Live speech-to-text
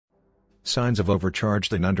Signs of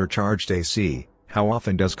overcharged and undercharged AC. How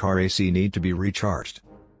often does car AC need to be recharged?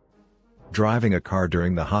 Driving a car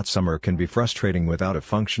during the hot summer can be frustrating without a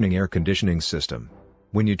functioning air conditioning system.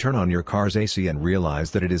 When you turn on your car's AC and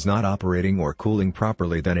realize that it is not operating or cooling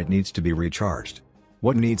properly, then it needs to be recharged.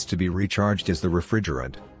 What needs to be recharged is the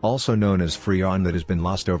refrigerant, also known as freon, that has been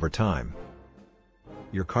lost over time.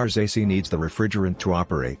 Your car's AC needs the refrigerant to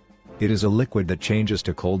operate. It is a liquid that changes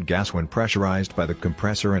to cold gas when pressurized by the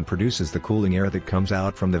compressor and produces the cooling air that comes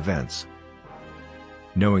out from the vents.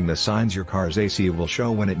 Knowing the signs your car's AC will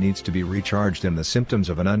show when it needs to be recharged and the symptoms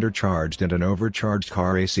of an undercharged and an overcharged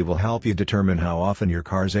car AC will help you determine how often your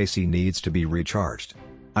car's AC needs to be recharged.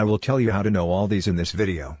 I will tell you how to know all these in this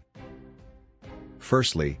video.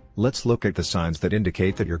 Firstly, let's look at the signs that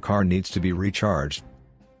indicate that your car needs to be recharged.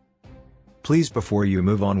 Please, before you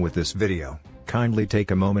move on with this video, kindly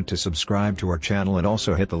take a moment to subscribe to our channel and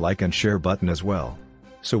also hit the like and share button as well.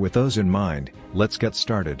 So with those in mind, let's get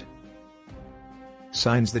started.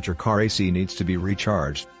 Signs that your car AC needs to be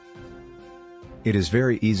recharged. It is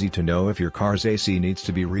very easy to know if your car's AC needs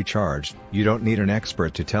to be recharged. You don't need an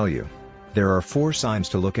expert to tell you. There are 4 signs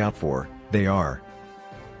to look out for. They are: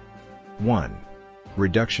 1.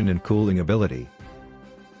 Reduction in cooling ability.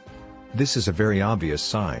 This is a very obvious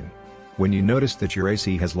sign. When you notice that your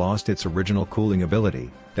AC has lost its original cooling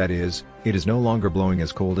ability, that is, it is no longer blowing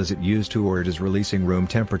as cold as it used to, or it is releasing room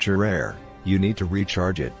temperature air, you need to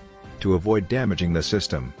recharge it. To avoid damaging the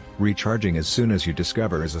system, recharging as soon as you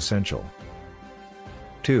discover is essential.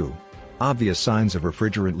 2. Obvious signs of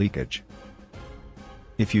refrigerant leakage.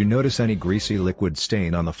 If you notice any greasy liquid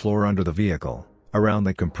stain on the floor under the vehicle, around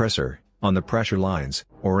the compressor, on the pressure lines,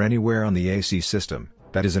 or anywhere on the AC system,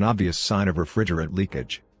 that is an obvious sign of refrigerant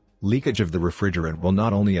leakage. Leakage of the refrigerant will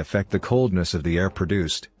not only affect the coldness of the air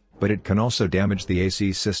produced, but it can also damage the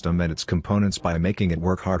AC system and its components by making it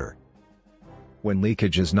work harder. When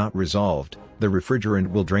leakage is not resolved, the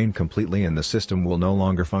refrigerant will drain completely and the system will no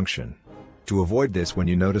longer function. To avoid this, when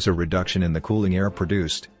you notice a reduction in the cooling air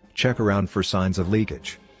produced, check around for signs of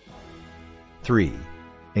leakage. 3.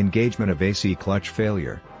 Engagement of AC clutch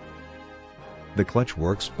failure. The clutch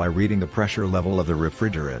works by reading the pressure level of the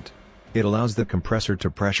refrigerant. It allows the compressor to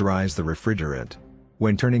pressurize the refrigerant.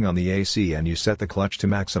 When turning on the AC and you set the clutch to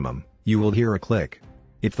maximum, you will hear a click.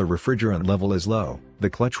 If the refrigerant level is low, the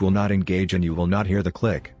clutch will not engage and you will not hear the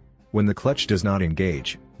click. When the clutch does not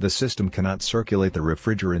engage, the system cannot circulate the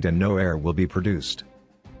refrigerant and no air will be produced.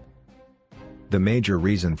 The major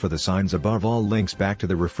reason for the signs above all links back to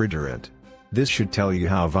the refrigerant. This should tell you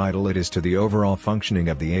how vital it is to the overall functioning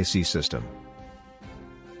of the AC system.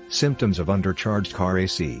 Symptoms of undercharged car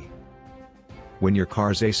AC. When your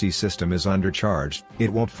car's AC system is undercharged,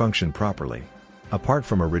 it won't function properly. Apart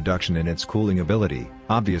from a reduction in its cooling ability,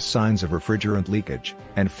 obvious signs of refrigerant leakage,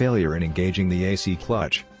 and failure in engaging the AC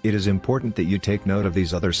clutch, it is important that you take note of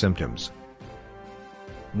these other symptoms.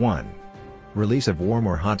 1. Release of warm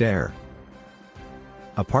or hot air.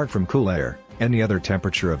 Apart from cool air, any other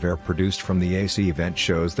temperature of air produced from the AC vent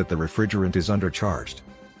shows that the refrigerant is undercharged.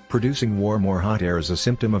 Producing warm or hot air is a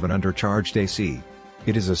symptom of an undercharged AC.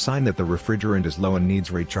 It is a sign that the refrigerant is low and needs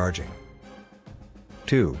recharging.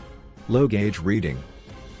 2. Low gauge reading.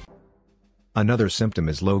 Another symptom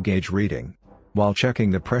is low gauge reading. While checking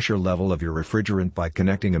the pressure level of your refrigerant by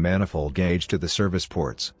connecting a manifold gauge to the service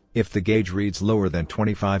ports, if the gauge reads lower than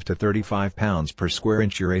 25 to 35 pounds per square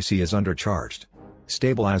inch, your AC is undercharged.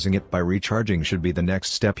 Stabilizing it by recharging should be the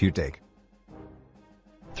next step you take.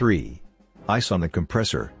 3. Ice on the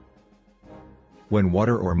compressor. When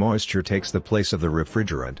water or moisture takes the place of the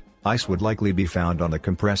refrigerant, ice would likely be found on the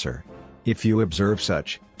compressor. If you observe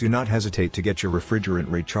such, do not hesitate to get your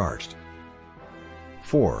refrigerant recharged.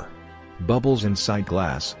 4. Bubbles in sight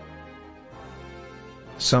glass.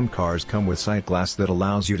 Some cars come with sight glass that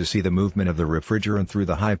allows you to see the movement of the refrigerant through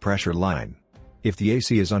the high pressure line. If the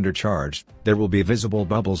AC is undercharged, there will be visible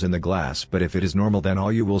bubbles in the glass, but if it is normal, then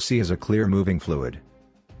all you will see is a clear moving fluid.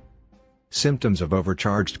 Symptoms of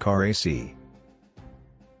overcharged car AC.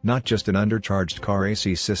 Not just an undercharged car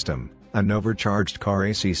AC system, an overcharged car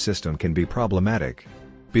AC system can be problematic.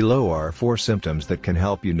 Below are 4 symptoms that can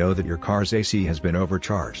help you know that your car's AC has been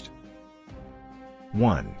overcharged.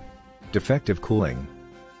 1. Defective cooling.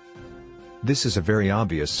 This is a very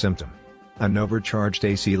obvious symptom. An overcharged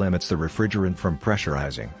AC limits the refrigerant from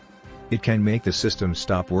pressurizing. It can make the system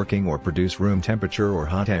stop working or produce room temperature or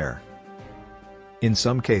hot air. In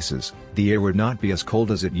some cases, the air would not be as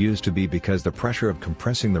cold as it used to be because the pressure of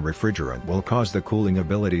compressing the refrigerant will cause the cooling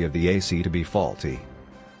ability of the AC to be faulty.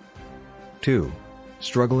 2.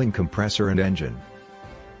 Struggling compressor and engine.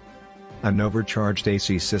 An overcharged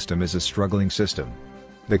AC system is a struggling system.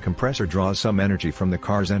 The compressor draws some energy from the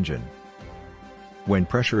car's engine. When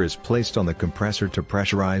pressure is placed on the compressor to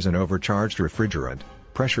pressurize an overcharged refrigerant,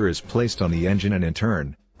 pressure is placed on the engine and in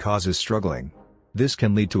turn, causes struggling. This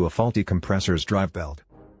can lead to a faulty compressor's drive belt.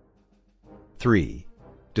 3.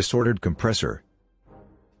 Disordered compressor.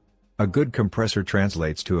 A good compressor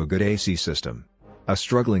translates to a good AC system. A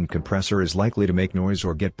struggling compressor is likely to make noise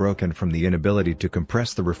or get broken from the inability to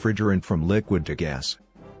compress the refrigerant from liquid to gas.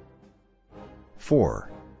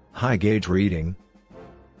 4. High gauge reading.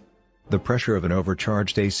 The pressure of an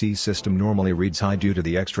overcharged AC system normally reads high due to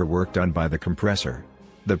the extra work done by the compressor.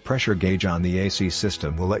 The pressure gauge on the AC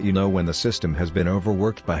system will let you know when the system has been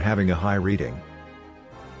overworked by having a high reading.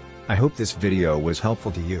 I hope this video was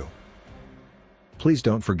helpful to you. Please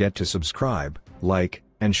don't forget to subscribe, like,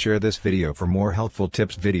 and share this video for more helpful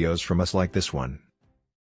tips videos from us like this one.